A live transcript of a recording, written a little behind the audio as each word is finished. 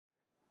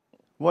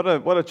What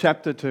a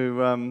chapter to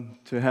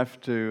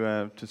have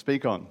to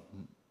speak on,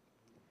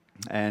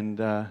 and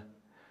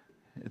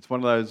it's one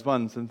of those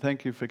ones. And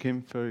thank you for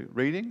Kim for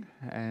reading,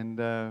 and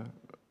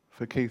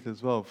for Keith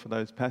as well for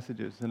those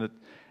passages. And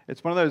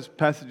it's one of those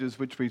passages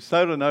which we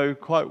sort of know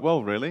quite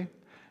well, really,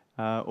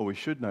 or we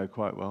should know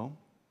quite well.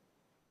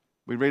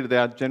 We read it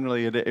out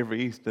generally at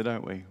every Easter,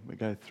 don't we? We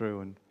go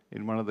through and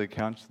in one of the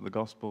accounts of the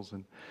Gospels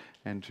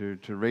and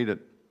to read it,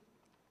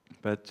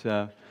 but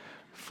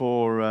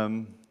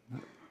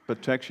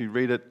to actually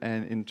read it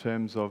and in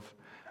terms of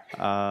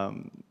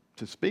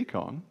to speak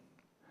on,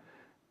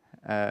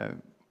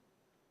 and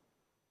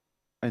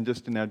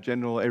just in our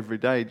general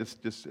everyday,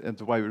 just as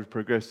the way we've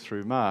progressed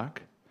through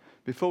Mark.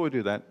 Before we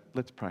do that,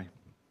 let's pray.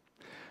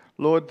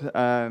 Lord,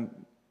 there's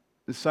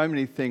so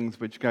many things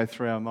which go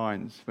through our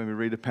minds when we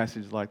read a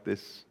passage like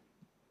this,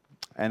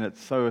 and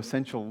it's so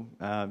essential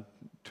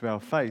to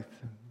our faith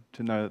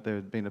to know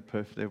that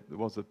there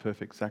was a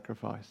perfect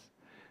sacrifice.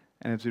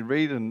 And as we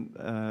read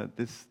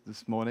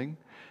this morning,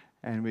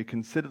 and we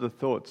consider the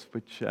thoughts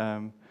which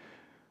are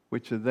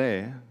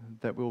there,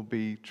 that we'll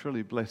be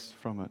truly blessed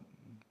from it.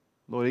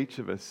 Lord, each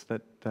of us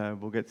that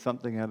will get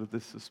something out of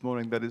this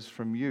morning that is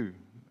from you,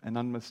 and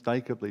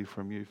unmistakably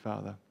from you,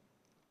 Father.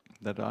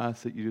 That I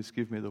ask that you just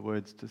give me the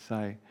words to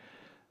say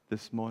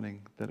this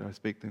morning, that I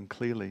speak them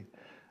clearly.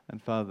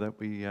 And Father, that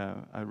we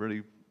are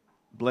really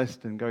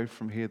blessed and go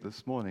from here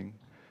this morning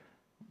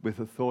with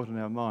a thought in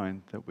our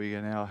mind that we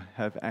now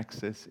have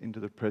access into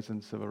the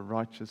presence of a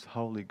righteous,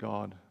 holy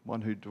God,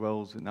 one who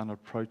dwells in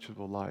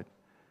unapproachable light.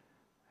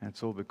 And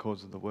it's all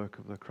because of the work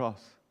of the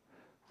cross.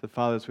 So,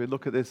 Father, as we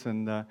look at this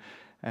and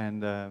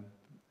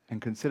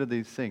consider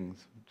these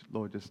things,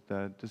 Lord, just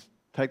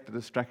take the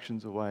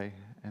distractions away,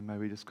 and may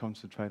we just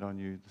concentrate on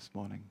you this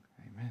morning.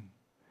 Amen.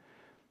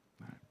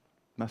 Right.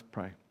 Must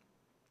pray.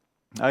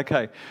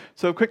 Okay,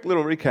 so a quick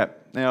little recap.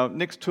 Now,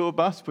 Nick's tour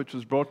bus, which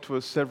was brought to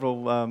us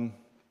several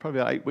probably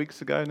about 8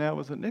 weeks ago now,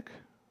 was it, Nick?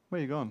 Where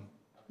are you gone?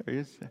 There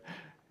he is.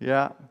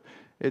 Yeah,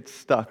 it's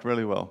stuck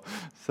really well.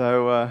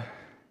 So,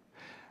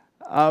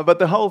 but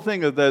the whole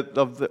thing of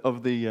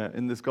the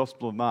in this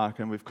Gospel of Mark,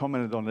 and we've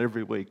commented on it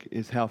every week,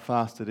 is how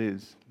fast it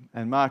is.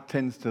 And Mark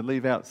tends to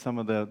leave out some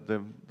of the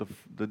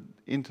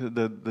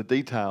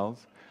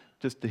details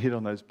just to hit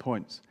on those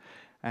points.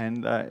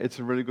 And it's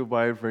a really good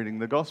way of reading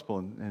the Gospel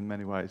in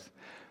many ways.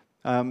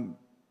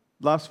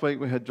 Last week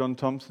we had Dr.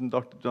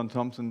 John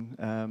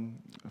Thompson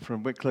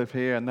from Wycliffe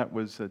here, and that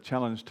was a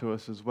challenge to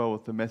us as well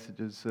with the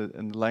messages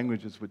and the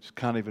languages which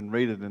can't even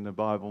read it in the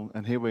Bible.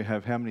 And here we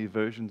have how many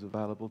versions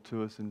available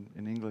to us in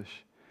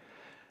English.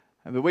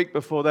 And the week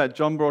before that,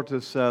 John brought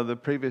us the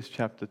previous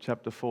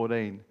chapter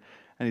 14,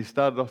 and he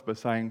started off by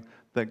saying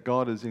that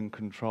God is in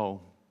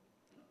control.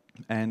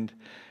 And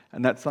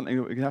that's something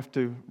that we have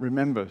to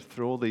remember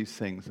through all these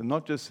things, and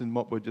not just in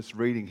what we're just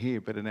reading here,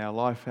 but in our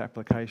life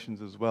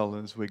applications as well,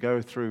 as we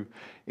go through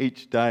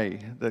each day,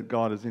 that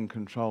God is in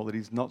control, that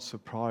he's not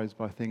surprised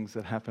by things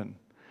that happen.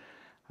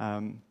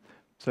 That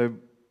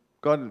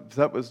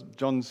was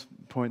John's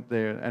point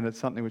there, and it's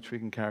something which we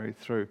can carry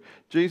through.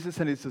 Jesus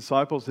and his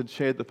disciples had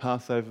shared the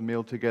Passover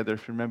meal together,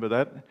 if you remember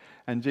that.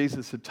 And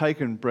Jesus had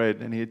taken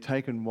bread and he had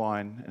taken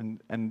wine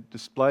and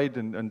displayed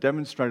and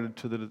demonstrated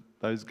to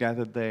those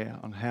gathered there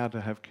on how to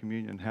have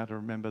communion, how to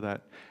remember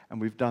that. And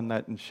we've done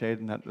that and shared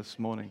in that this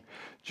morning.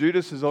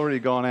 Judas has already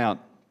gone out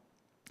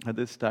at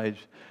this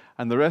stage,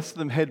 and the rest of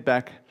them head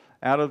back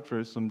out of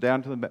Jerusalem,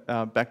 down to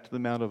back to the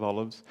Mount of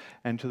Olives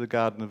and to the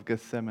Garden of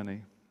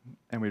Gethsemane.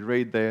 And we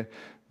read there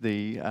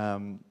we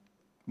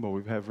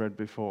have read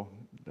before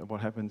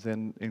what happens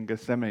in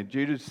Gethsemane.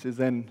 Judas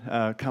then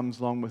comes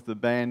along with the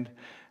band,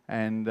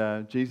 and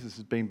Jesus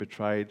has been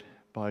betrayed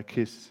by a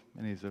kiss,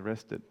 and he's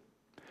arrested.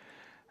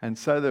 And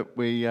so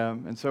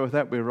with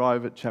that we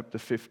arrive at chapter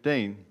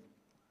 15.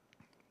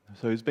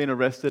 So he's been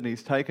arrested, and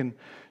he's taken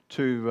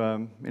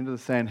to into the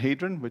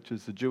Sanhedrin, which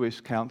is the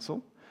Jewish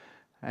council.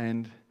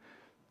 And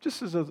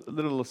just as a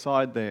little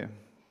aside there,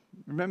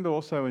 remember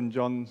also in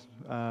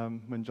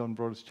when John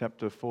brought us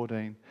chapter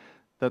 14,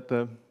 that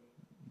the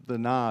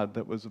nard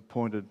that was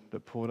appointed,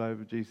 that poured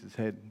over Jesus'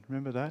 head,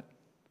 remember that?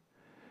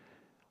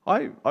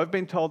 I've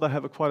been told I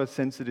have quite a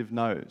sensitive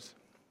nose.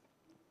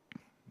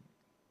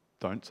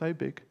 Don't say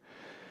big.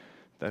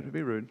 That would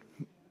be rude.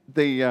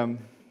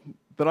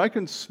 But I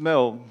can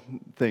smell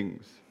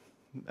things.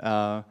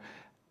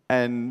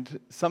 And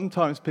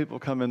sometimes people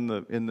come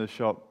in the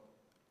shop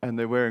and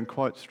they're wearing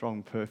quite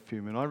strong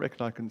perfume, and I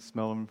reckon I can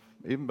smell them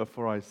even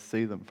before I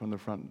see them from the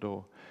front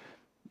door.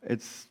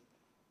 It's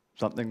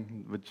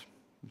something which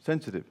is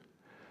sensitive.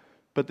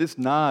 But this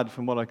nard,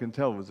 from what I can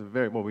tell, we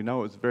know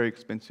it was a very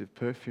expensive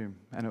perfume,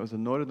 and it was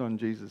anointed on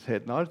Jesus'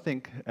 head. And I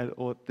think at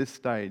this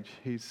stage,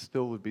 he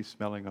still would be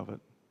smelling of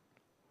it.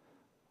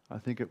 I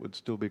think it would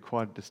still be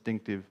quite a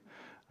distinctive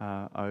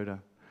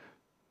odour.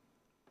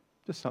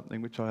 Just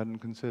something which I hadn't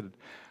considered.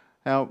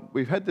 Now,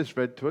 we've had this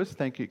read to us,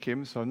 thank you,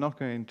 Kim, so I'm not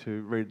going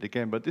to read it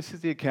again, but this is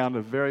the account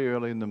of very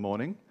early in the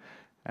morning,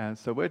 and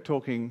so we're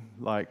talking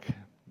like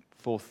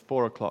 4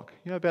 o'clock,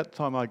 about the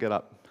time I get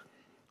up.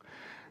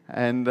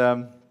 And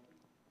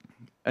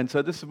And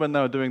so this is when they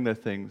were doing their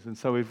things. And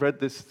so we've read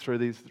this through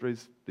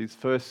these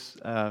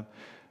first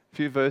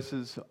few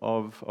verses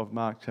of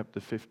Mark chapter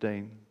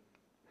 15.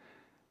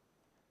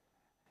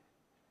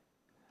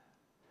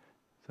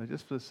 So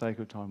just for the sake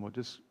of time, we'll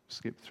just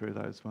skip through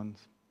those ones.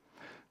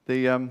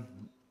 So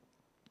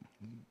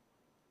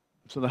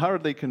they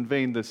hurriedly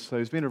convened this. So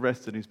he's been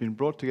arrested. He's been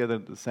brought together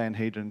at the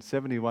Sanhedrin,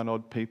 71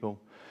 odd people,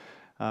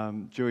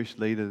 Jewish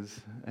leaders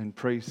and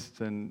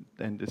priests and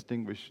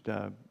distinguished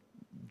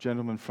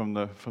gentlemen from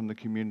the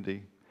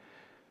community.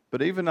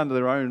 But even under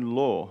their own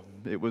law,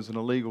 it was an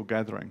illegal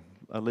gathering,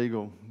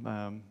 illegal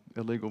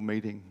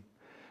meeting.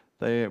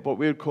 What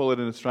we would call it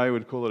in Australia,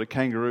 we'd call it a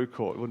kangaroo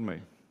court, wouldn't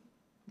we?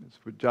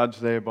 We're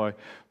judged there by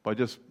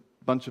just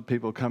a bunch of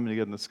people coming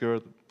together in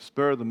the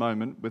spur of the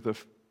moment with a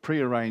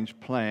pre-arranged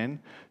plan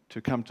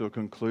to come to a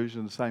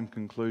conclusion, the same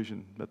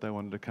conclusion that they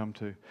wanted to come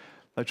to.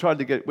 They tried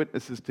to get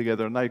witnesses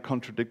together and they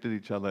contradicted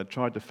each other. They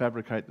tried to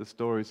fabricate the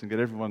stories and get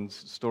everyone's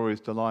stories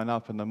to line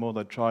up, and the more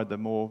they tried, the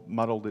more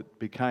muddled it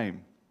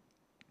became.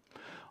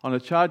 On a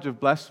charge of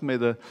blasphemy,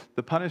 the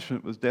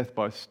punishment was death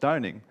by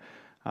stoning,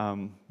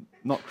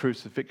 not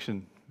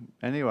crucifixion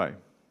anyway.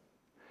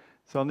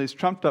 So on these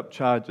trumped up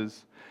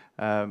charges,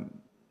 there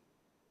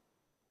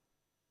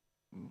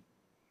we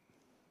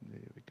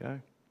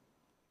go.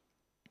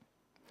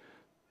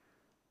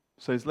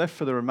 So he's left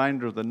for the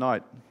remainder of the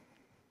night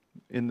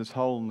in this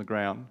hole in the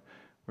ground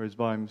where he's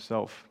by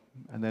himself.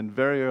 And then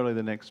very early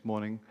the next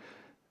morning,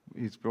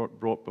 he's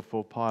brought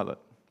before Pilate.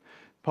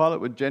 Pilate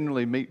would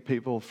generally meet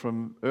people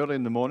from early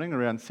in the morning,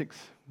 around 6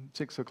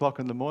 o'clock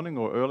in the morning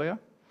or earlier,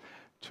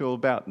 till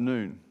about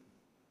noon.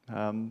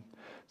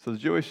 So the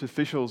Jewish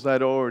officials,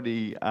 they'd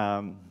already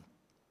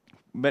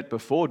met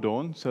before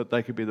dawn so that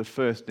they could be the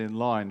first in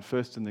line,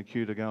 first in the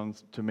queue to go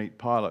to meet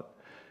Pilate.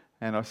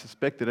 And I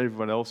suspect that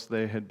everyone else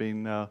there had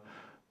been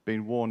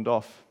warned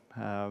off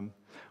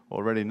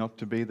already not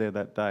to be there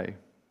that day.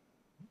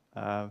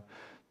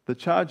 The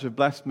charge of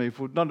blasphemy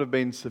would not have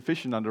been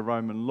sufficient under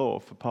Roman law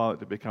for Pilate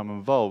to become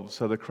involved.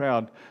 So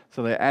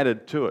they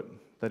added to it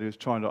that he was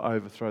trying to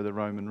overthrow the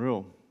Roman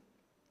rule.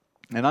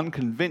 And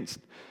unconvinced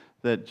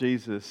that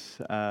Jesus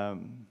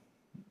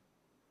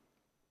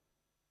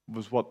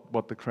was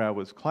what the crowd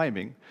was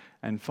claiming,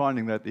 and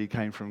finding that he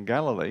came from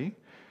Galilee,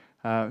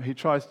 he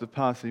tries to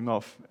pass him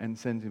off and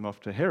sends him off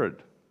to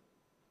Herod.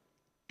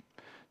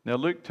 Now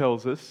Luke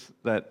tells us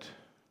that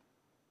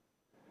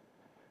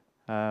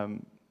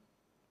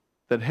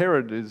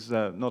Herod is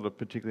not a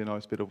particularly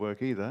nice bit of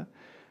work either,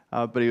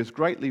 but he was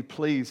greatly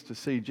pleased to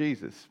see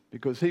Jesus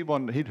because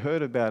he'd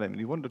heard about him and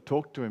he wanted to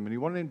talk to him and he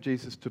wanted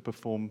Jesus to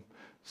perform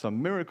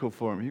some miracle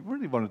for him. He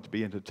really wanted to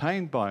be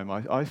entertained by him,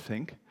 I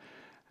think.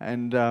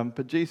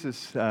 But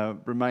Jesus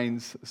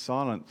remains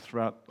silent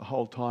throughout the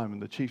whole time,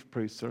 and the chief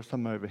priests are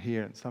some over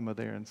here and some are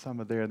there and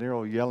some are there, and they're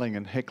all yelling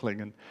and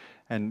heckling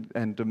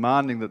and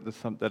demanding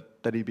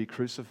that he be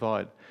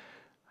crucified.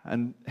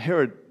 And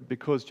Herod,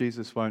 because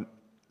Jesus won't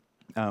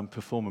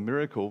perform a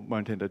miracle,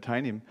 won't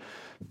entertain him,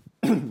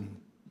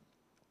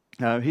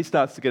 he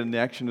starts to get in the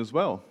action as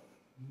well.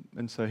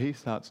 And so he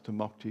starts to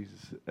mock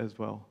Jesus as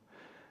well.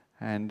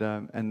 And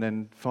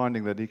then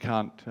finding that he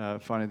can't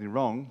find anything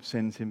wrong,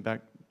 sends him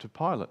back to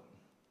Pilate.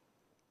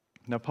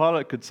 Now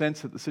Pilate could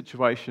sense that the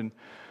situation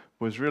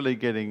was really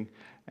getting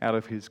out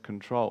of his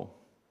control.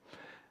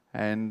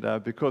 And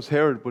because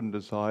Herod wouldn't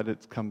decide,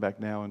 it's come back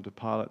now into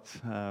Pilate's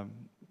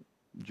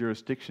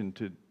jurisdiction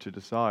to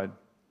decide.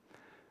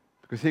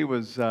 Because he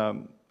was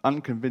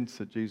unconvinced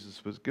that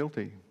Jesus was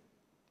guilty.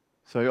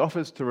 So he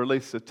offers to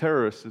release the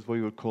terrorists, as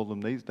we would call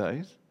them these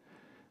days.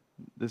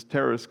 This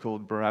terrorist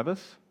called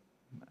Barabbas,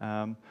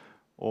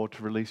 or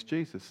to release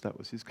Jesus. That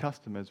was his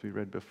custom, as we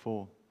read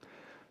before.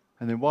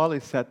 And then while he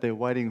sat there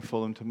waiting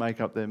for them to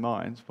make up their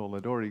minds, well,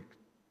 they'd already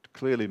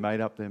clearly made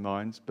up their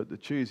minds, but to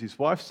choose, his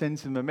wife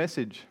sends him a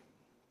message,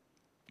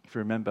 if you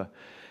remember.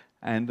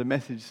 And the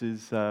message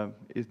is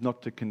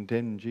not to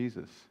condemn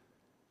Jesus.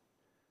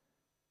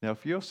 Now,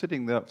 if you're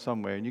sitting there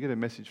somewhere and you get a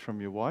message from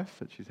your wife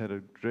that she's had a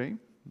dream,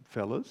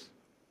 fellas,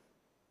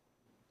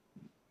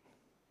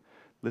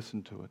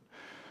 listen to it.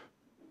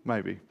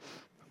 Maybe.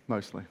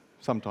 Mostly.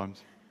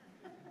 Sometimes.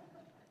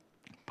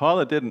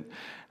 Pilate didn't.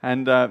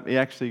 And he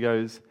actually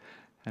goes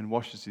and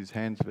washes his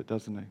hands of it,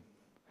 doesn't he?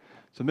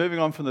 So moving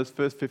on from those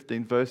first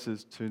 15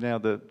 verses to now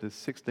the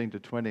 16 to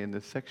 20 in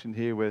this section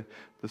here where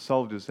the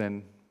soldiers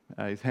then,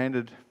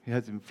 he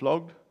has him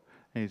flogged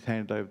and he's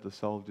handed over to the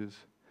soldiers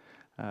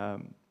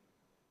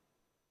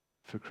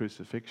for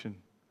crucifixion.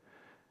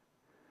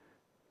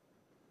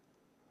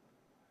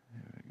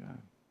 There we go.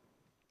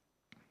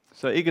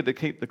 So eager to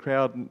keep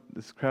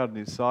this crowd on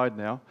his side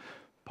now,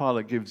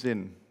 Pilate gives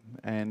in,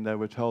 and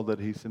we're told that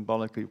he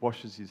symbolically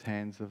washes his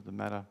hands of the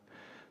matter.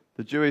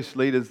 The Jewish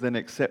leaders then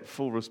accept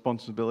full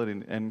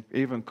responsibility and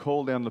even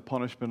call down the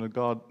punishment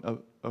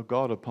of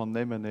God upon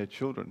them and their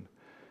children.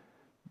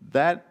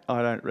 That,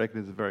 I don't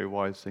reckon, is a very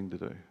wise thing to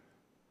do.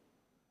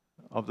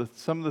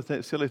 Some of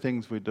the silly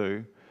things we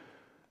do,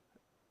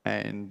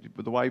 and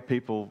the way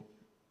people,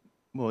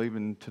 well,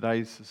 even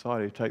today's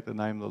society, take the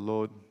name of the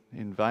Lord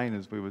in vain,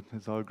 as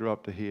I grew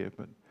up to hear,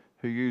 but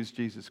who use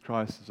Jesus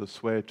Christ as a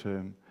swear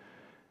term.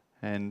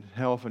 And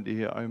how often do you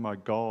hear, "Oh my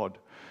God,"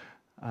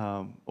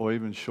 or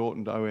even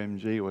shortened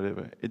OMG or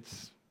whatever?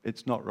 It's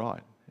not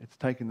right. It's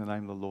taking the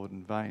name of the Lord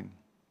in vain.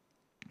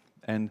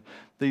 And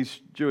these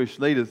Jewish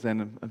leaders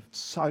then,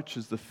 such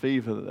is the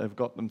fever that they've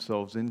got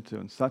themselves into,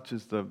 and such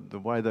is the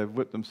way they've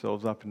whipped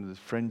themselves up into this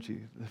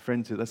frenzy.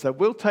 They say,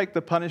 "We'll take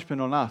the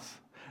punishment on us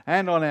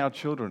and on our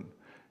children."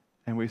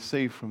 And we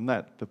see from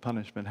that the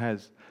punishment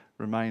has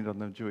remained on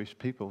the Jewish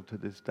people to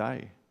this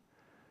day.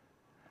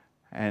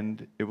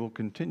 And it will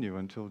continue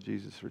until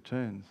Jesus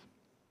returns.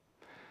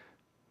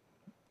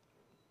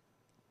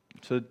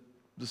 So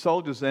the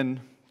soldiers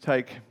then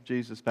take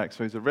Jesus back.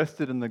 So he's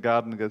arrested in the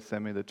Garden of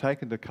Gethsemane. They're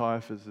taken to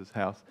Caiaphas'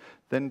 house,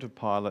 then to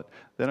Pilate,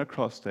 then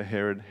across to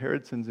Herod.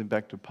 Herod sends him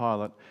back to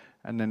Pilate,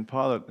 and then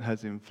Pilate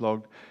has him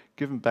flogged,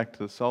 given back to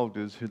the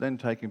soldiers, who then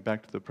take him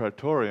back to the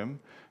Praetorium,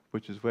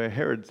 which is where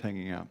Herod's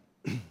hanging out.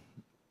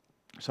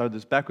 So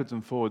there's backwards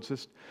and forwards,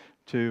 just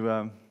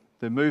they're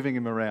moving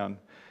him around.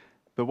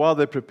 But while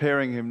they're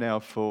preparing him now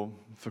for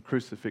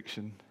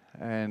crucifixion,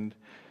 and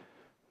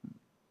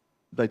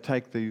they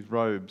take these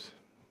robes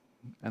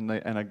and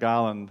a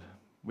garland,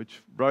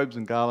 which robes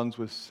and garlands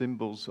were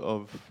symbols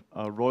of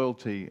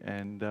royalty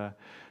and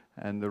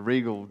the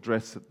regal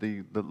dress that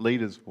the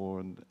leaders wore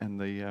and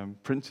the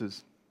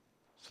princes.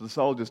 So the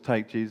soldiers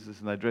take Jesus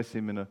and they dress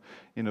him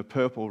in a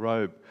purple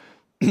robe,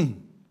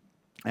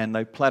 and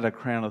they plait a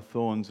crown of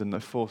thorns and they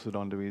force it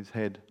onto his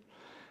head.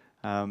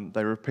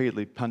 They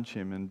repeatedly punch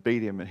him and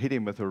beat him and hit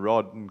him with a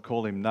rod and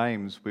call him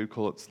names. We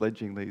call it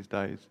sledging these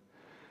days.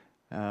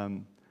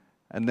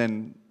 And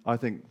then I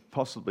think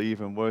possibly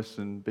even worse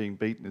than being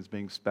beaten is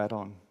being spat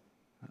on.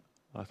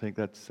 I think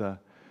that's, I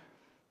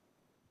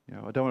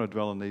don't want to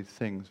dwell on these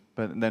things.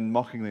 But then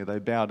mockingly they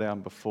bow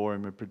down before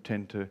him and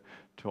pretend to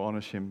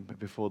honour him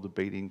before the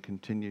beating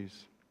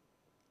continues.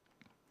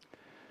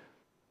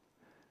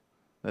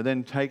 They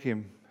then take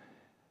him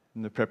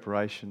in the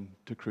preparation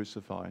to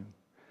crucify him.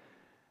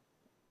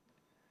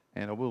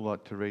 And I will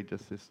like to read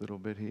just this little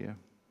bit here.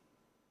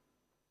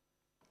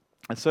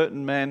 A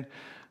certain man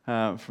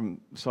from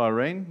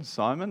Cyrene,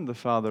 Simon, the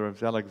father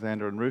of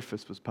Alexander and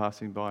Rufus, was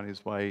passing by on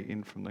his way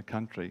in from the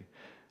country,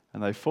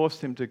 and they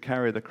forced him to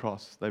carry the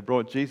cross. They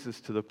brought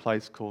Jesus to the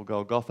place called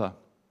Golgotha.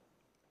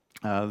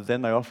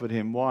 Then they offered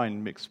him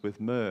wine mixed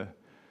with myrrh.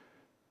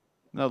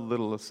 Another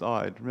little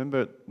aside.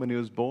 Remember when he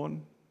was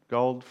born?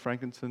 Gold,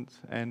 frankincense,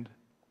 and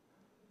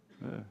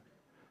myrrh.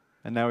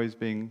 And now he's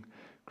being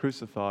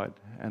crucified,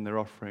 and they're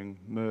offering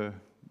myrrh,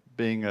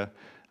 being a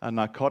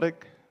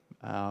narcotic.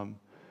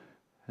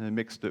 And they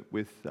mixed it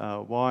with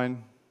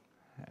wine,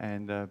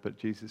 but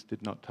Jesus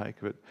did not take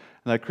of it.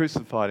 And they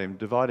crucified him,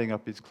 dividing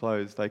up his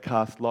clothes. They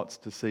cast lots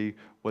to see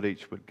what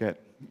each would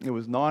get. It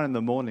was 9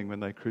 a.m. when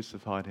they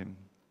crucified him.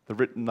 The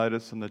written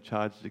notice and the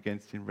charges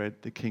against him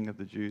read, "The King of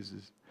the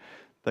Jews."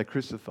 They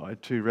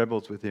crucified 2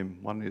 rebels with him,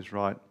 one on his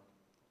right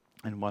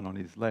and one on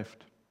his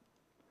left.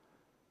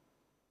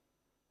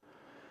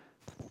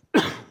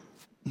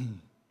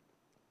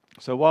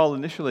 So while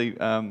initially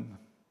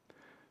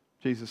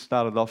Jesus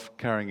started off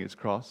carrying his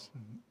cross,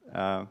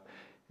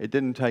 it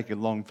didn't take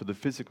him long for the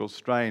physical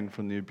strain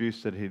from the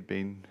abuse that he'd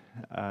been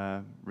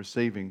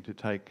receiving to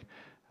take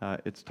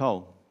its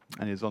toll,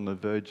 and he's on the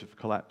verge of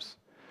collapse.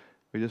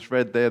 We just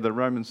read there the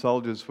Roman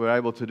soldiers were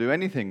able to do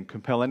anything,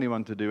 compel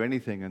anyone to do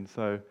anything, and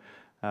so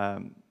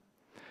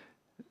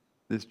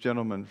this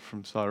gentleman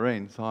from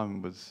Cyrene,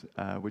 Simon,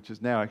 which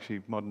is now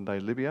actually modern-day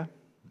Libya,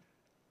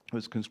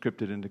 was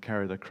conscripted in to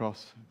carry the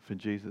cross for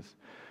Jesus.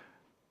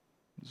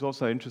 It's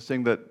also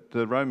interesting that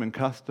the Roman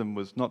custom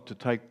was not to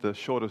take the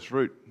shortest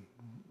route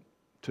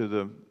to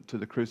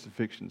the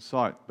crucifixion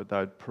site, but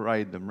they'd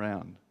parade them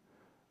round,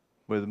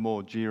 where the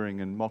more jeering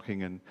and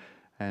mocking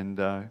and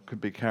could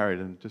be carried,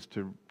 and just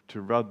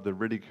to rub the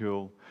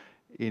ridicule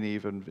in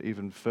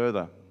even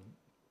further.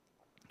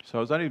 So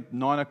it was only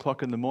 9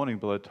 o'clock in the morning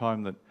by the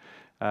time that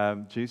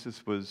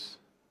Jesus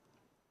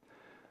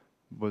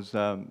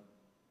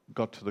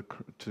got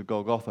to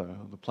Golgotha,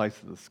 the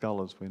place of the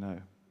skull, as we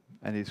know,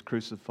 and he's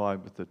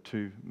crucified with the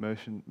 2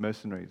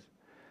 mercenaries.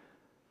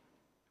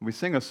 We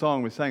sang a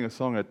song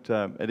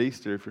at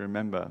Easter, if you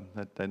remember,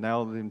 that they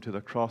nailed him to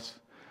the cross,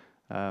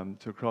 to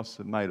a cross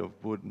made of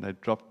wood, and they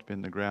dropped him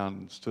in the ground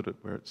and stood it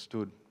where it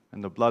stood.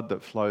 And the blood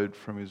that flowed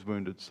from his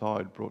wounded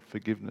side brought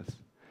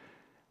forgiveness.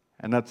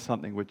 And that's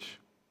something which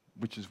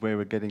is where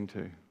we're getting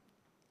to.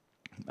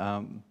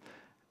 And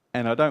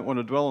I don't want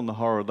to dwell on the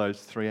horror of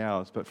those 3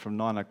 hours, but from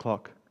 9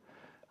 o'clock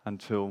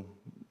until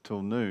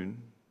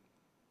noon,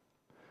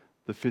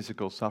 the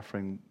physical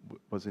suffering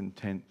was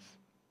intense.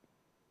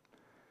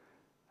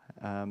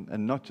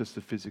 And not just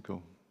the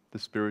physical, the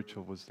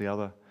spiritual was the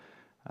other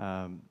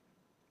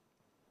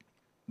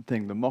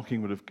thing. The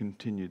mocking would have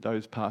continued.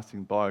 Those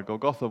passing by,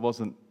 Golgotha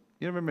wasn't...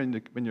 You remember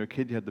when you were a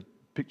kid, you had the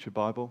picture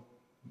Bible,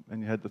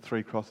 and you had the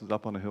 3 crosses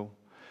up on a hill,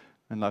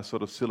 and they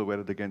sort of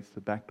silhouetted against the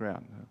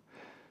background.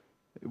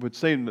 It would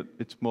seem that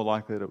it's more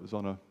likely that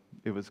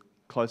it was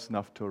close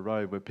enough to a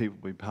road where people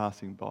would be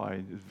passing by.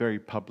 It was very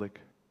public.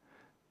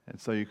 And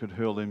so you could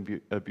hurl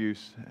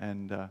abuse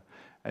and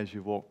as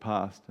you walk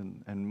past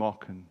and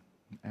mock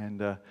and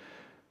the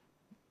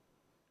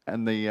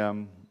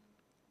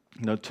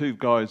two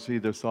guys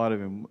either side of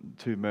him,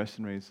 two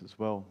mercenaries as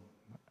well,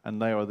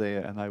 and they were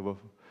there and they were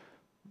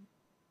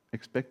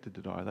expected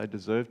to die. They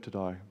deserved to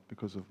die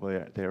because of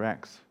their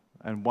acts.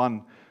 And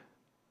one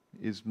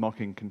is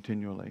mocking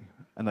continually.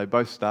 And they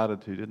both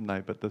started to, didn't they?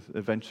 But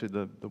eventually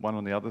the one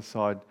on the other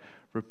side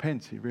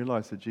repents. He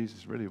realized that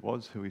Jesus really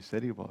was who he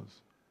said he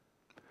was.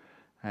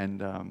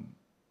 And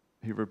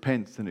he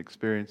repents and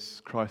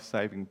experiences Christ's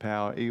saving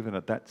power even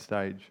at that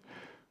stage,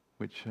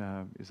 which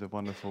is a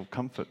wonderful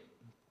comfort.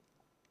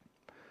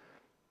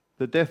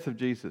 The death of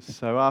Jesus.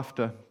 So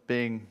after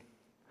being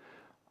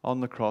on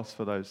the cross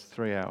for those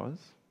 3 hours,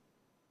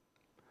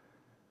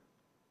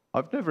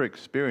 I've never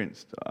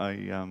experienced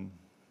a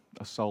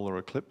solar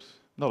eclipse,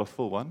 not a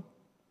full one.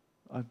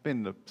 I've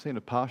seen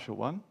a partial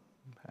one,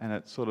 and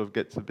it sort of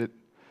gets a bit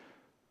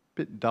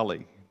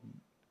dully.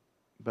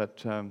 But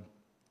the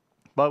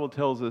Bible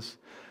tells us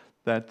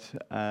that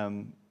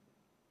the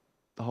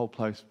whole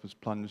place was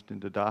plunged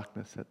into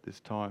darkness at this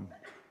time.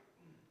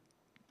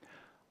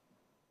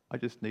 I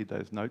just need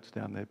those notes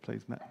down there,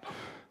 please, Matt.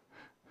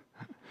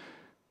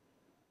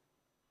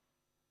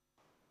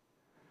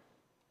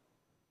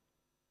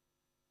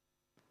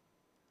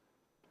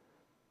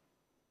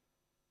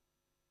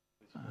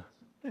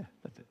 Yeah,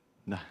 that's it.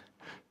 No.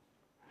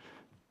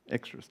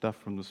 Extra stuff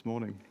from this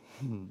morning.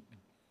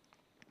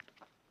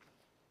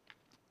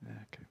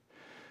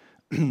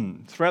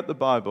 Okay. Throughout the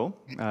Bible,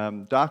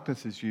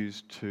 darkness is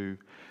used to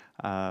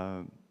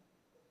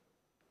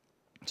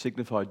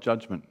signify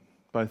judgment,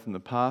 both in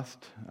the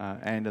past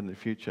and in the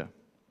future.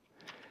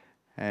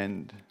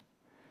 And,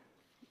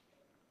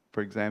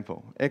 for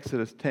example,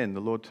 Exodus 10, the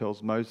Lord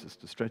tells Moses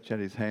to stretch out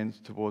his hands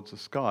towards the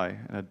sky,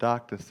 and a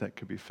darkness that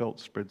could be felt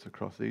spreads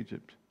across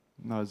Egypt.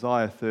 In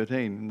Isaiah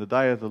 13, in the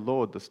day of the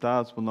Lord, the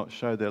stars will not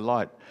show their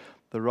light.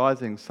 The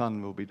rising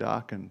sun will be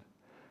darkened.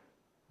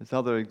 There's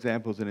other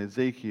examples in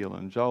Ezekiel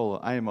and Joel,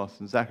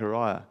 Amos and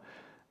Zechariah.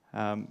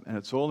 And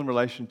it's all in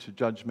relation to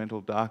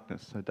judgmental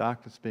darkness. So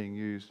darkness being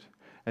used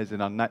as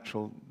an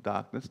unnatural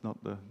darkness, not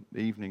the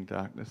evening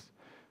darkness,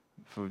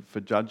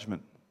 for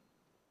judgment.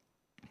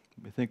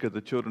 We think of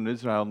the children of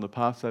Israel on the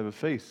Passover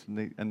feast,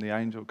 and the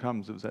angel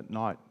comes. It was at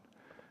night.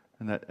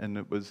 And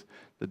it was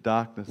the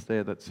darkness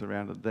there that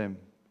surrounded them.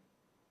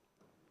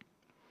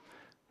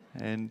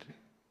 And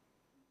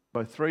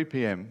by 3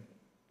 p.m.,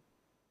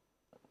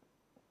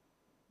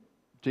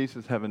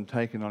 Jesus, having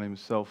taken on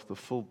himself the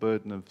full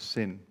burden of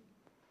sin,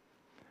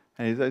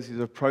 and as he's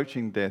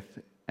approaching death,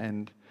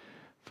 and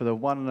for the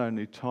one and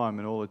only time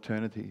in all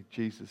eternity,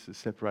 Jesus is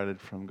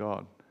separated from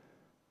God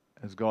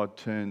as God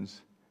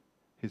turns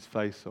his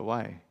face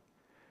away.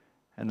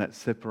 And that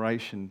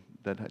separation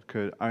that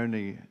occurred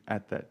only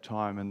at that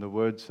time, and the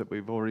words that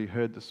we've already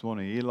heard this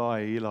morning,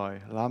 Eli, Eli,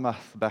 lama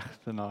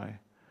sabachthani.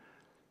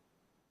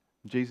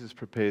 Jesus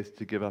prepares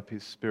to give up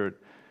his spirit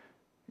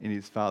in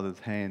his Father's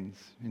hands,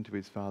 into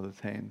his Father's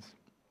hands.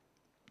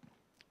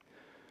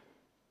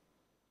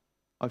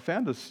 I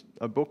found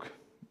a book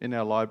in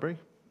our library.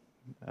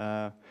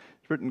 It's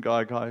written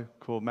by a guy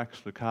called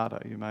Max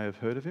Lucado. You may have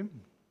heard of him.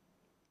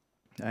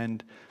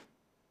 And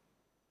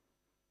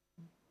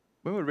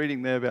when we're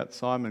reading there about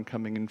Simon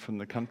coming in from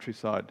the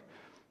countryside,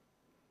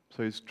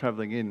 so he's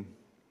travelling in,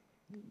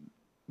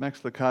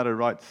 Max Lucado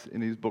writes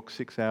in his book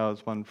 6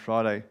 Hours One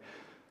Friday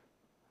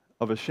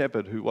of a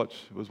shepherd who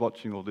was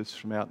watching all this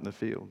from out in the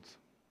fields.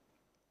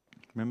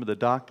 Remember, the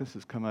darkness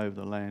has come over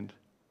the land.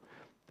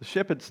 The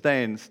shepherd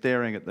stands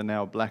staring at the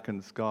now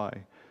blackened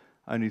sky.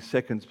 Only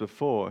seconds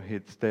before he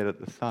had stared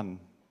at the sun.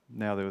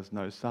 Now there was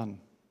no sun.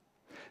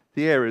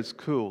 The air is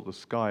cool, the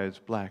sky is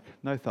black.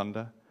 No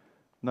thunder,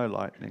 no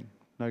lightning,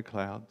 no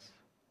clouds.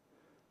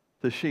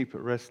 The sheep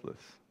are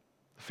restless.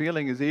 The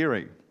feeling is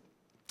eerie.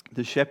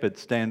 The shepherd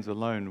stands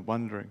alone,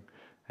 wondering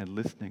and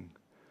listening.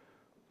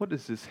 What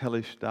is this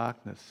hellish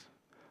darkness?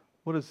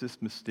 What is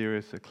this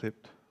mysterious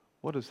eclipse?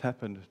 What has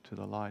happened to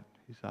the light?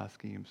 He's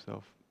asking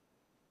himself.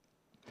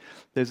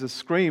 There's a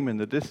scream in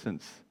the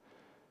distance.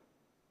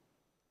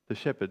 The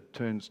shepherd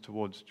turns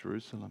towards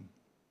Jerusalem.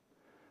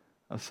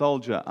 A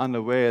soldier,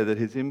 unaware that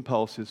his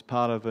impulse is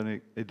part of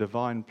a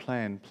divine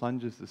plan,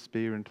 plunges the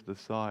spear into the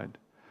side.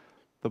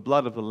 The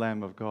blood of the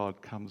Lamb of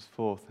God comes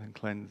forth and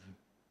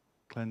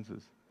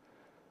cleanses.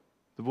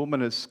 The woman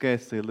has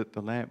scarcely lit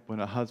the lamp when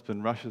her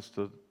husband rushes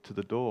to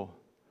the door.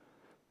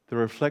 The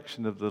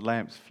reflection of the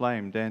lamp's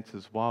flame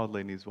dances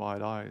wildly in his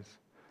wide eyes.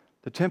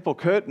 The temple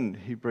curtain,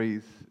 he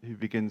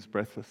begins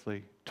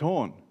breathlessly,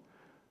 torn,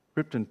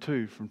 ripped in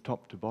two from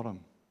top to bottom.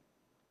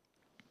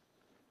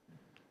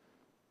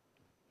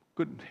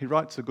 He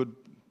writes a good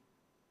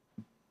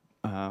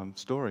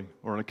story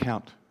or an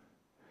account.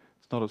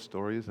 It's not a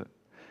story, is it?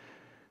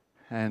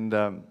 And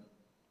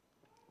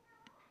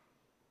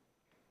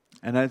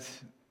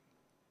as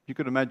you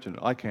could imagine,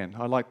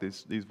 I like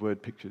these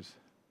word pictures.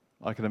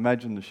 I can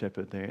imagine the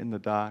shepherd there in the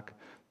dark,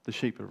 the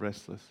sheep are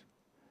restless,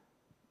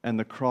 and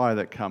the cry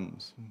that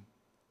comes.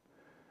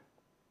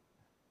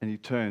 And he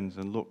turns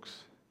and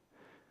looks.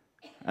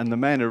 And the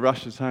man who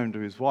rushes home to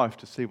his wife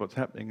to see what's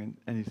happening,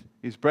 and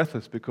he's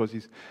breathless because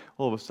he's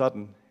all of a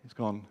sudden he's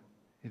gone,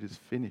 it is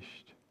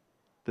finished.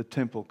 The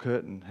temple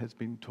curtain has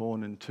been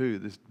torn in two.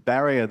 This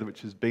barrier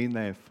which has been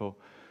there for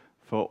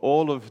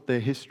all of their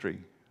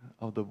history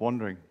of the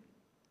wandering.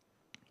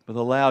 With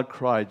a loud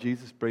cry,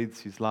 Jesus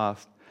breathes his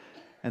last,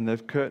 and the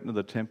curtain of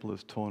the temple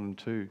is torn in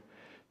two.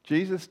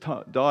 Jesus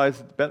dies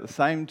at about the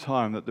same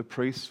time that the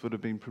priests would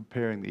have been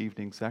preparing the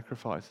evening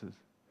sacrifices.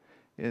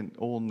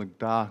 All in the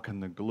dark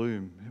and the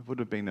gloom. It would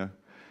have been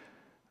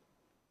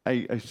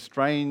a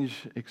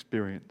strange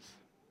experience.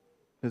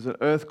 There's an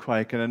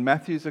earthquake, and in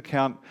Matthew's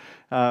account,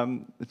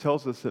 it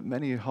tells us that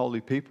many holy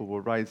people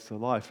were raised to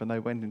life and they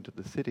went into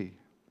the city.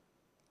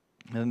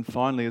 And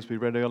finally, as we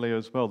read earlier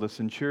as well, the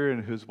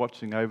centurion who's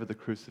watching over the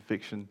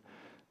crucifixion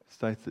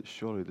states that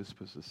surely this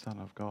was the Son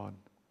of God.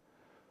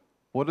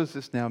 What does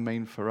this now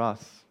mean for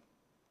us?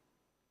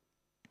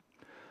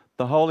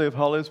 The Holy of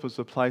Holies was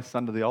a place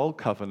under the Old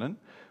Covenant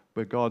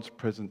where God's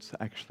presence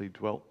actually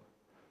dwelt.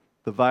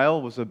 The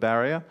veil was a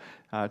barrier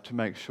to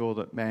make sure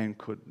that man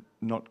could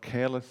not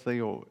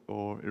carelessly or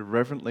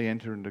irreverently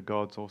enter into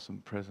God's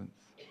awesome presence.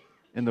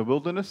 In the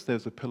wilderness,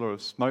 there's a pillar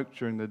of smoke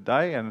during the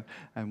day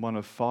and one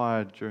of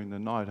fire during the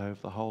night over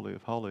the Holy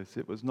of Holies.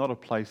 It was not a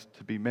place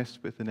to be messed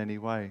with in any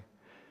way,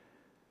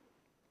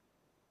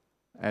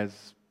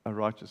 as a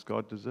righteous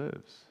God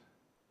deserves.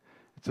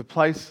 It's a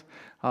place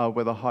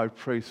where the high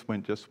priest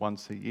went just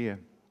once a year.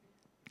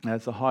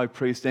 As the high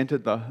priest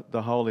entered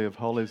the Holy of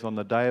Holies on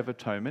the Day of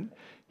Atonement,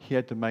 he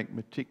had to make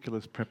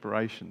meticulous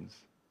preparations.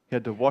 He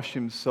had to wash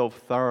himself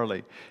thoroughly.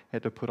 He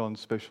had to put on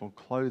special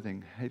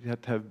clothing. He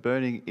had to have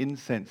burning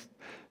incense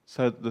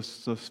so that the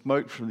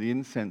smoke from the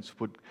incense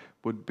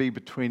would be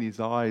between his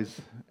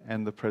eyes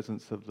and the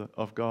presence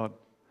of God.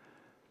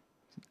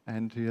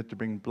 And he had to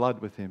bring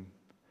blood with him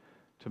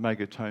to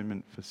make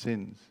atonement for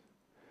sins.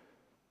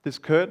 This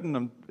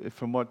curtain,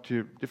 from what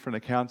different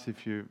accounts,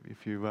 if you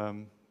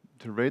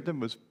to read them,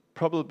 was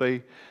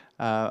probably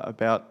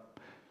about,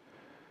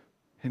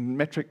 in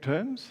metric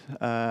terms,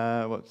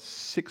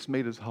 6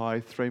 meters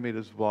high, 3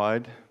 meters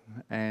wide,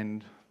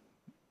 and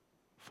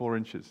 4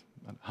 inches,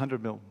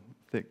 100 mil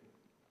thick.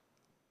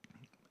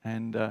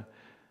 And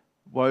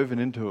woven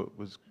into it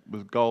was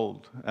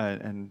gold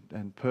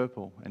and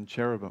purple and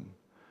cherubim.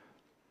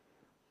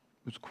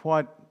 It was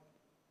quite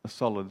a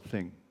solid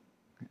thing,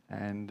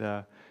 and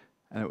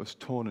it was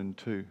torn in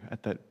two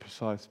at that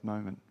precise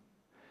moment.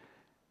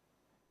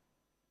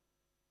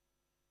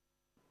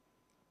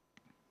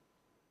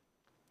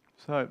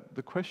 So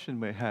the question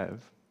we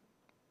have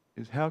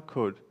is, how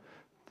could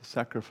the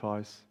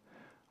sacrifice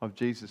of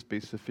Jesus be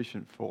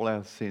sufficient for all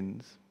our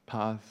sins,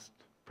 past,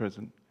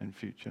 present, and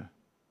future?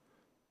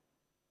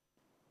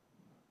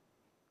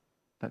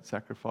 That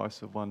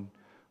sacrifice of one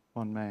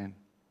man.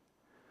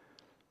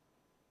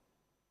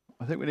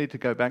 I think we need to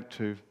go back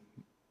to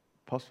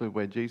possibly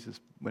when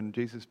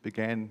Jesus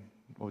began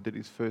or did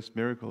his first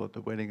miracle at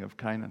the wedding of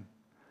Canaan.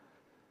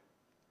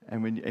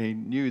 And when he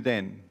knew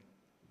then,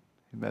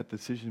 that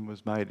decision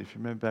was made. If you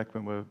remember back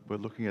when we're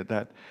looking at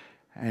that,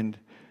 and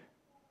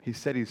he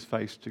set his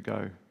face to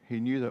go. He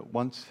knew that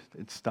once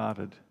it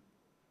started,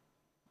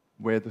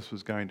 where this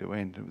was going to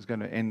end. It was going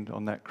to end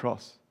on that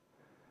cross.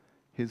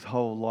 His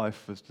whole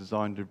life was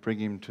designed to bring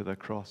him to the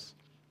cross.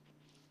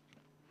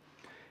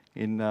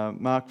 In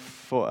Mark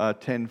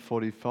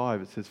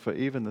 10:45, it says, "For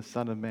even the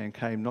Son of Man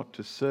came not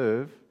to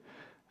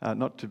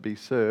be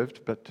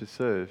served, but to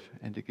serve,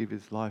 and to give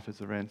his life as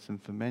a ransom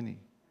for many."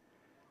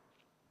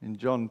 In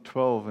John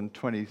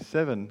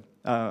 12:27,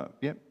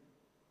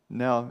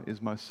 "Now is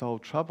my soul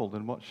troubled,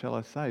 and what shall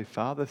I say?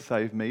 Father,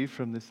 save me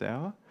from this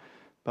hour.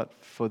 But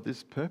for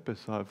this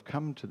purpose I have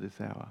come to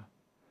this hour."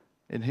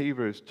 In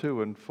Hebrews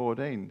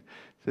 2:14,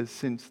 it says,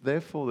 "Since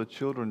therefore the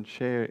children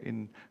share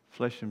in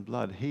flesh and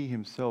blood, he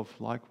himself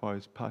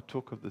likewise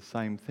partook of the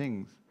same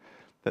things,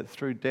 that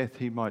through death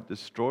he might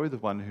destroy the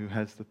one who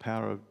has the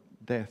power of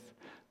death,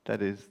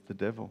 that is, the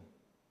devil."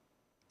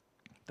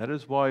 That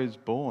is why he was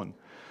born.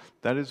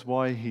 That is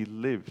why he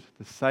lived.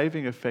 The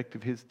saving effect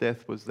of his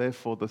death was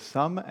therefore the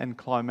sum and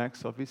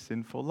climax of his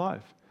sinful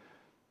life.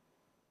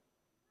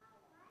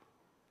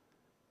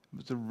 It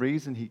was the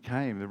reason he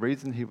came. The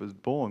reason he was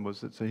born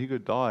was that so he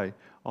could die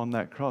on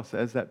that cross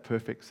as that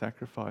perfect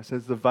sacrifice.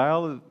 As the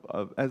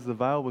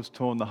veil was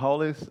torn, the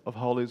holiest of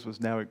holies was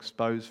now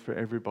exposed for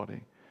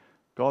everybody.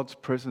 God's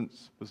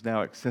presence was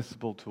now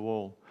accessible to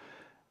all.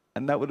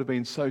 And that would have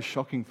been so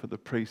shocking for the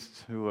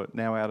priests who are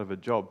now out of a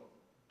job.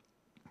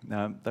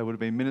 They would have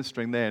been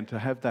ministering there, and to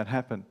have that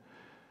happen.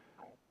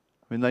 I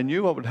mean, they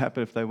knew what would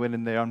happen if they went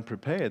in there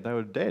unprepared. They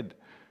were dead.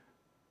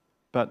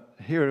 But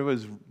here it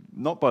was,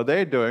 not by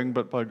their doing,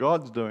 but by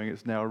God's doing.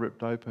 It's now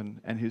ripped open,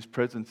 and his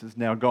presence has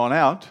now gone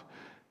out,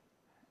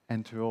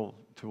 and to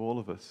all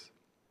of us.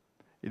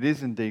 It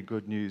is indeed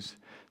good news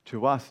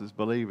to us as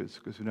believers,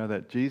 because we know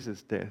that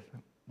Jesus' death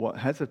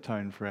has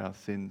atoned for our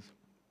sins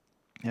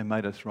and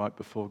made us right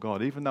before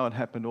God. Even though it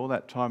happened all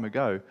that time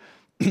ago,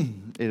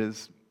 it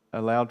is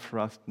allowed for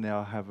us to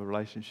now have a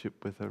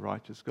relationship with a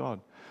righteous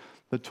God.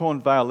 The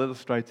torn veil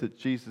illustrates that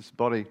Jesus'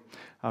 body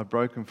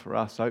broken for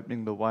us,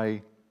 opening the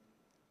way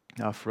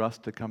for us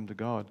to come to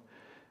God.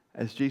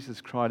 As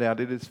Jesus cried out,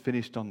 "It is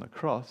finished" on the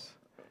cross,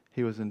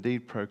 he was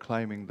indeed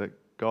proclaiming that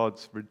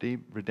God's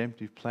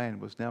redemptive plan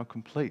was now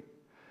complete.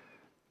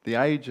 The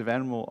age of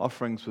animal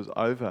offerings was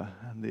over,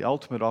 and the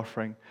ultimate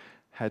offering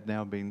had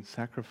now been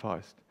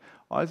sacrificed.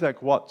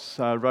 Isaac Watts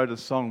wrote a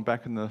song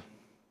back in the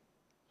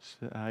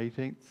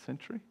 18th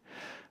century,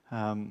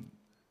 and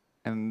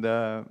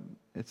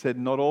it said,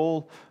 "Not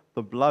all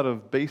the blood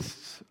of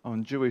beasts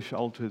on Jewish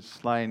altars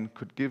slain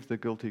could give the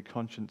guilty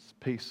conscience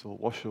peace or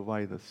wash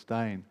away the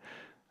stain."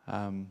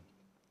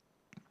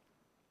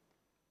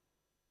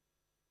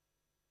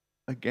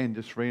 Again,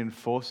 just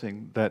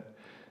reinforcing that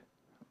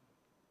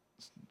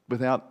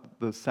without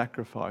the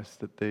sacrifice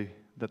that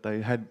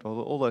they had,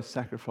 all those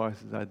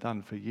sacrifices they'd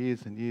done for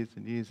years and years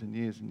and years and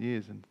years and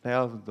years, and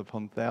thousands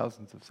upon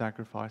thousands of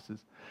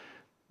sacrifices,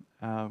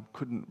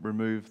 couldn't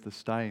remove the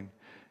stain.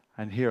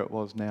 And here it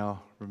was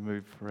now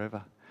removed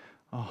forever.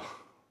 Oh,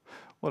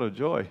 what a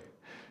joy.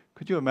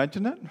 Could you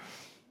imagine it?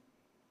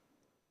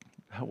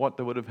 What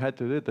they would have had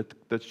to do.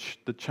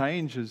 The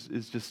change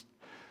is just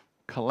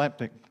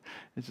collapsing.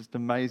 It's just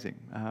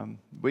amazing.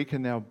 We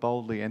can now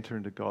boldly enter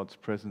into God's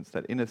presence,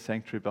 that inner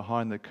sanctuary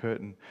behind the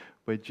curtain,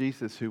 where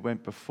Jesus, who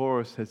went before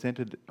us, has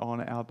entered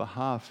on our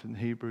behalf in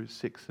Hebrews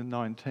 6 and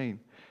 19.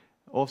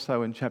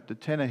 Also in chapter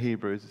 10 of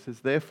Hebrews, it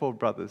says, "Therefore,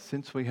 brothers,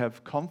 since we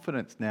have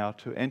confidence now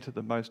to enter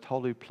the most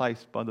holy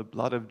place by the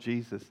blood of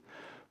Jesus,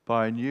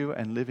 by a new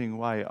and living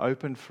way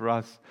opened for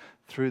us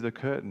through the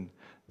curtain,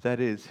 that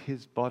is,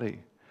 his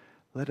body,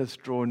 let us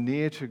draw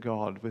near to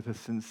God with a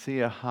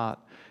sincere heart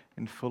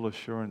in full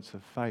assurance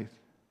of faith."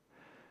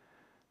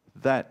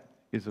 That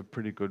is a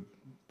pretty good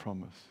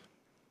promise.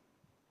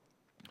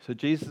 So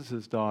Jesus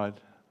has died,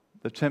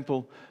 the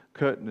temple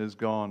curtain is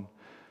gone,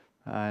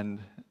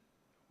 and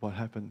what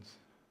happens?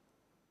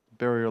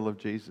 Burial of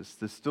Jesus.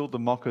 There's still the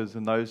mockers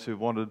and those who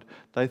wanted,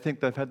 they think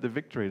they've had the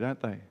victory, don't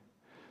they?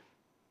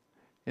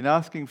 In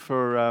asking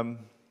for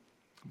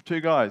two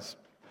guys,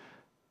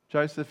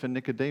 Joseph and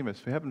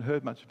Nicodemus. We haven't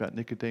heard much about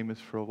Nicodemus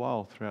for a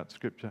while throughout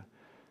Scripture.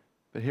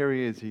 But here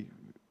he is.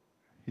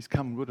 He's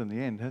come good in the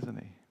end, hasn't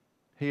he?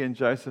 He and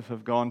Joseph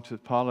have gone to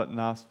Pilate and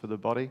asked for the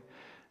body.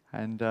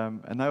 And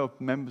they were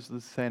members of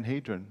the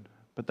Sanhedrin.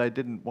 But they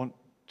didn't want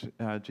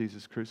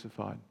Jesus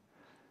crucified.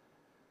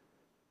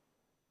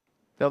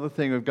 The other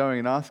thing of going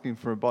and asking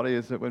for a body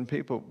is that when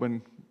people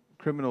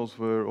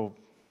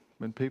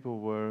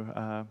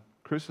were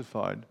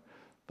crucified,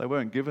 they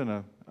weren't given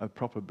a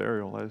proper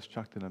burial. They was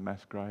chucked in a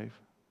mass grave.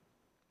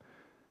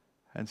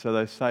 And so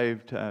they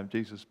saved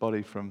Jesus'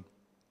 body from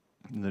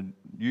the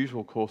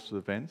usual course of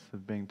events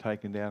of being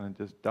taken down and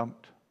just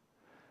dumped.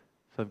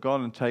 So they've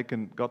gone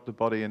and got the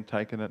body and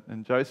taken it.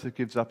 And Joseph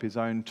gives up his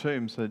own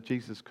tomb so that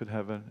Jesus could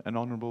have an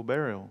honourable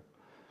burial.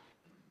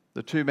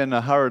 The two men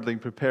are hurriedly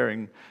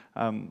preparing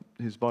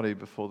his body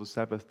before the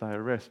Sabbath day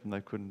arrest, and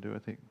they couldn't do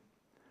anything.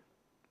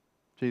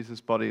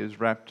 Jesus' body is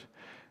wrapped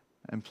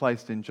and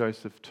placed in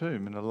Joseph's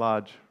tomb, and a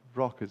large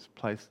rock is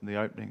placed in the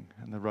opening,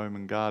 and the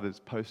Roman guard is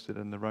posted,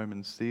 and the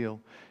Roman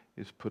seal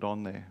is put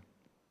on there.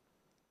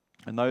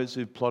 And those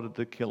who plotted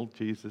to kill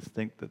Jesus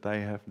think that they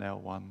have now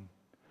won.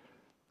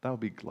 They'll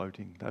be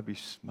gloating. They'll be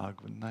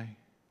smug, wouldn't they?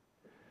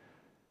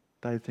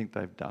 They think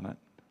they've done it.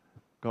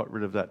 Got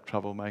rid of that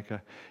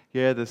troublemaker.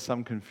 Yeah, there's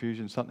some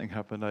confusion. Something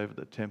happened over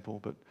the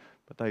temple, but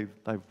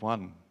they've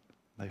won.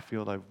 They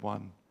feel they've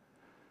won.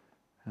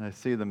 And they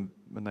see them,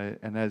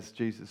 and as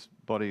Jesus'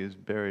 body is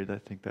buried, they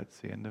think that's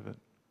the end of it.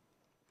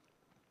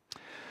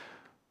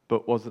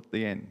 But was it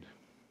the end?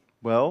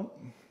 Well,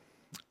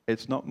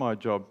 it's not my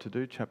job to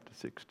do chapter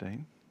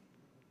 16.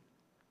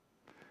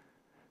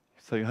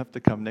 So you have to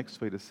come next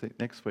week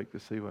to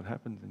see what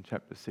happens in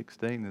chapter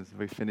 16 as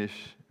we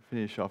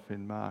finish off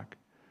in Mark.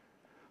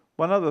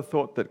 One other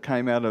thought that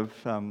came out of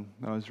I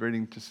was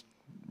reading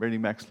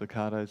Max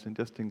Lucado's, and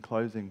just in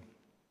closing,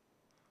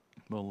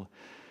 well,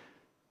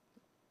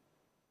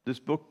 this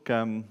book,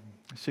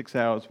 6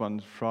 Hours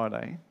One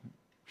Friday,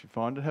 if you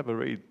find it, have a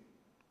read.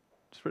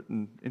 It's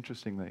written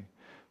interestingly.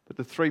 But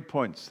the 3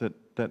 points that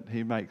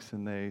he makes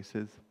in there, he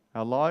says,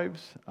 our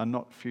lives are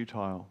not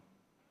futile.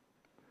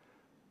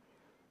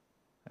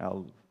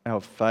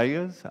 Our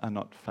failures are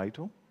not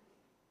fatal.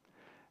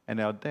 And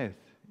our death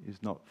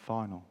is not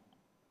final.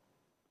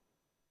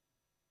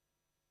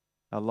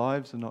 Our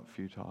lives are not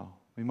futile.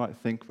 We might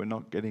think we're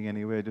not getting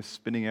anywhere, just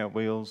spinning our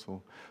wheels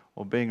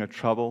or being a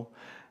trouble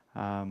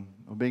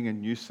or being a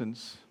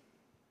nuisance,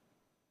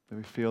 that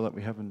we feel that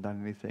we haven't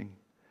done anything.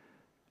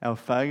 Our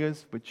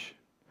failures, which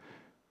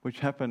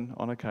happen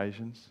on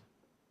occasions,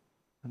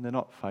 and they're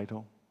not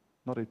fatal,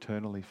 not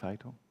eternally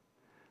fatal.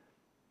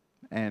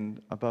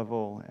 And above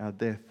all, our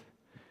death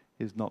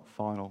is not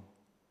final,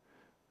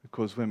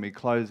 because when we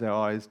close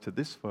our eyes to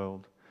this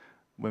world,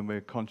 when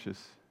we're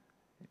conscious,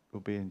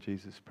 we'll be in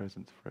Jesus'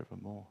 presence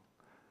forevermore.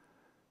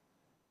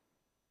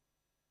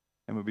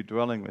 And we'll be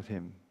dwelling with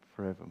him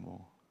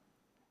forevermore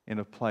in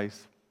a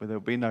place where there'll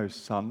be no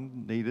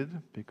sun needed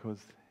because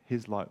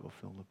his light will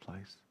fill the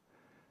place.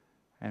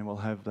 And we'll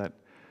have that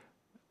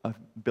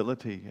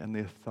ability and the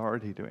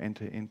authority to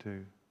enter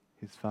into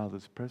his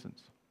Father's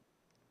presence.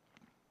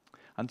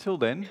 Until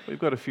then, we've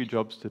got a few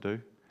jobs to do.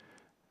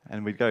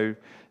 And we go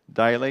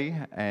daily,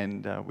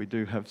 and we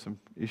do have some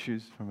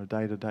issues from a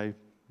day-to-day,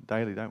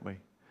 daily, don't we?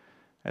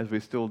 As we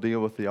still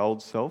deal with the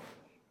old self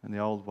and the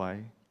old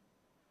way.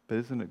 But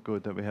isn't it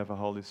good that we have a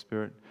Holy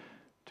Spirit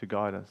to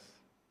guide us?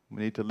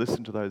 We need to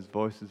listen to those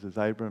voices as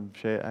Abram,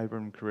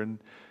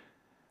 Corinne,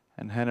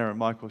 and Hannah and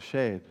Michael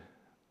shared.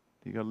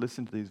 You've got to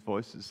listen to these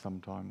voices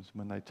sometimes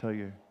when they tell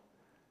you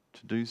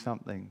to do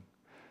something.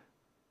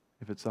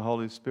 If it's the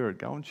Holy Spirit,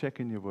 go and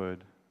check in your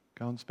word.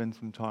 Go and spend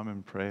some time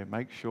in prayer.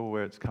 Make sure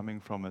where it's coming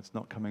from. It's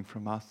not coming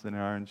from us and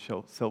our own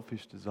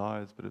selfish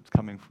desires, but it's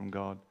coming from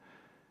God.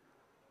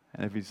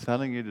 And if he's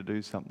telling you to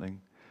do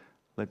something,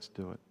 let's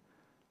do it.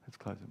 Let's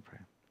close in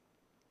prayer.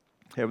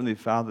 Heavenly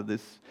Father,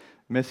 this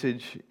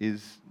message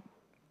is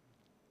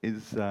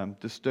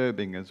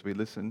disturbing as we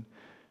listen,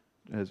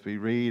 as we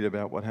read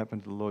about what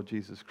happened to the Lord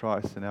Jesus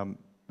Christ, and our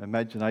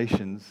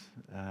imaginations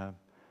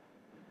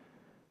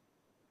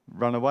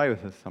run away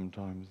with us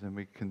sometimes, and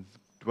we can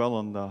dwell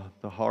on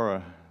the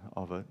horror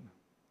of it.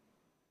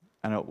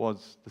 And it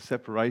was the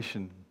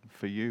separation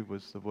for you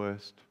was the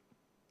worst.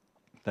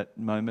 That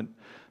moment,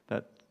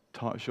 that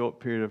short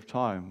period of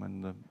time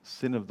when the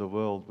sin of the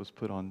world was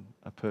put on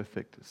a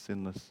perfect,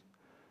 sinless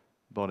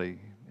body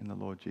in the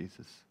Lord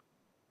Jesus.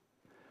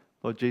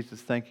 Lord Jesus,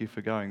 thank you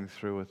for going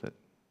through with it,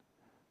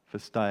 for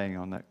staying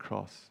on that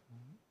cross,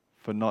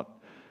 for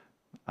not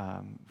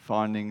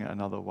finding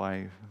another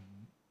way,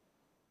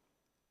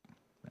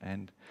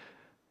 and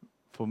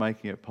for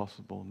making it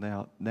possible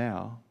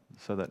now,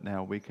 so that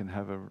now we can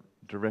have a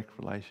direct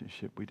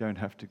relationship. We don't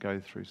have to go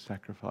through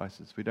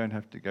sacrifices. We don't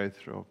have to go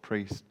through a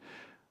priest.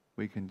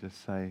 We can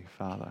just say,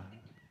 Father.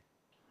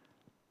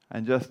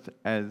 And just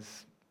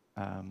as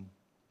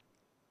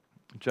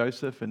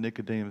Joseph and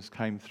Nicodemus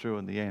came through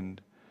in the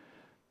end,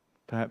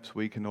 perhaps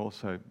we can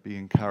also be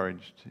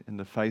encouraged in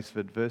the face of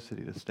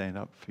adversity to stand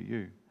up for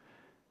you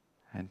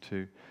and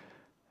to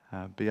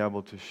be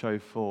able to show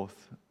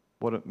forth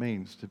what it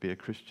means to be a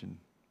Christian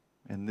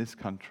in this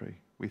country.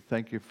 We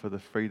thank you for the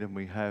freedom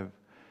we have.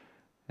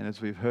 And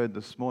as we've heard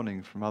this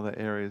morning from other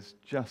areas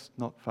just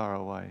not far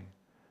away,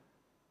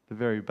 the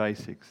very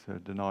basics are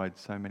denied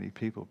so many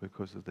people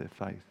because of their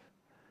faith.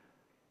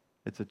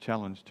 It's a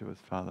challenge to us,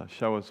 Father.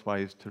 Show us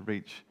ways to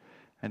reach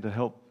and to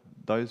help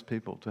those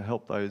people, to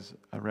help those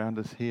around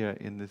us here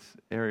in this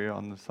area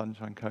on the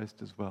Sunshine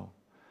Coast as well.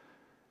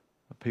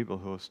 The people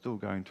who are still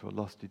going to a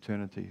lost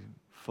eternity,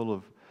 full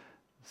of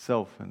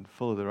self and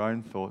full of their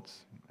own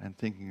thoughts and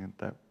thinking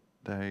that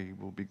they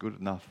will be good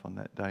enough on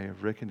that day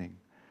of reckoning.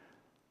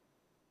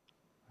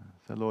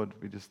 So Lord,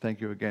 we just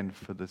thank you again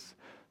for this,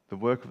 the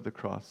work of the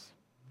cross.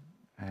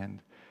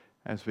 And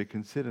as we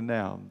consider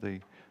now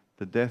the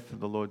death of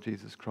the Lord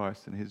Jesus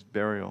Christ and his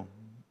burial,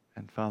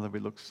 and Father, we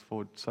look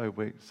forward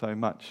so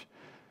much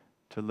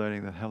to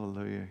learning that,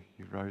 hallelujah,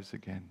 you rose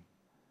again.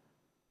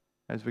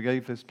 As we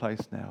leave this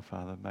place now,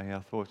 Father, may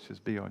our thoughts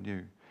just be on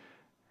you.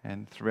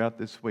 And throughout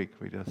this week,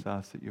 we just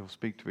ask that you'll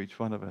speak to each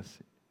one of us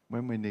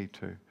when we need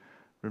to.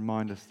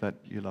 Remind us that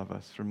you love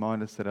us.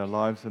 Remind us that our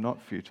lives are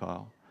not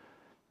futile,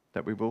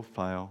 that we will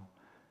fail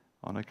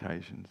on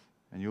occasions,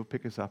 and you'll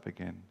pick us up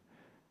again.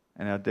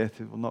 And our death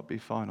will not be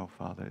final,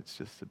 Father. It's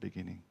just the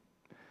beginning.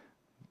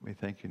 We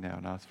thank you now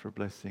and ask for a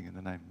blessing in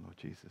the name of Lord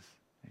Jesus.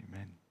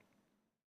 Amen.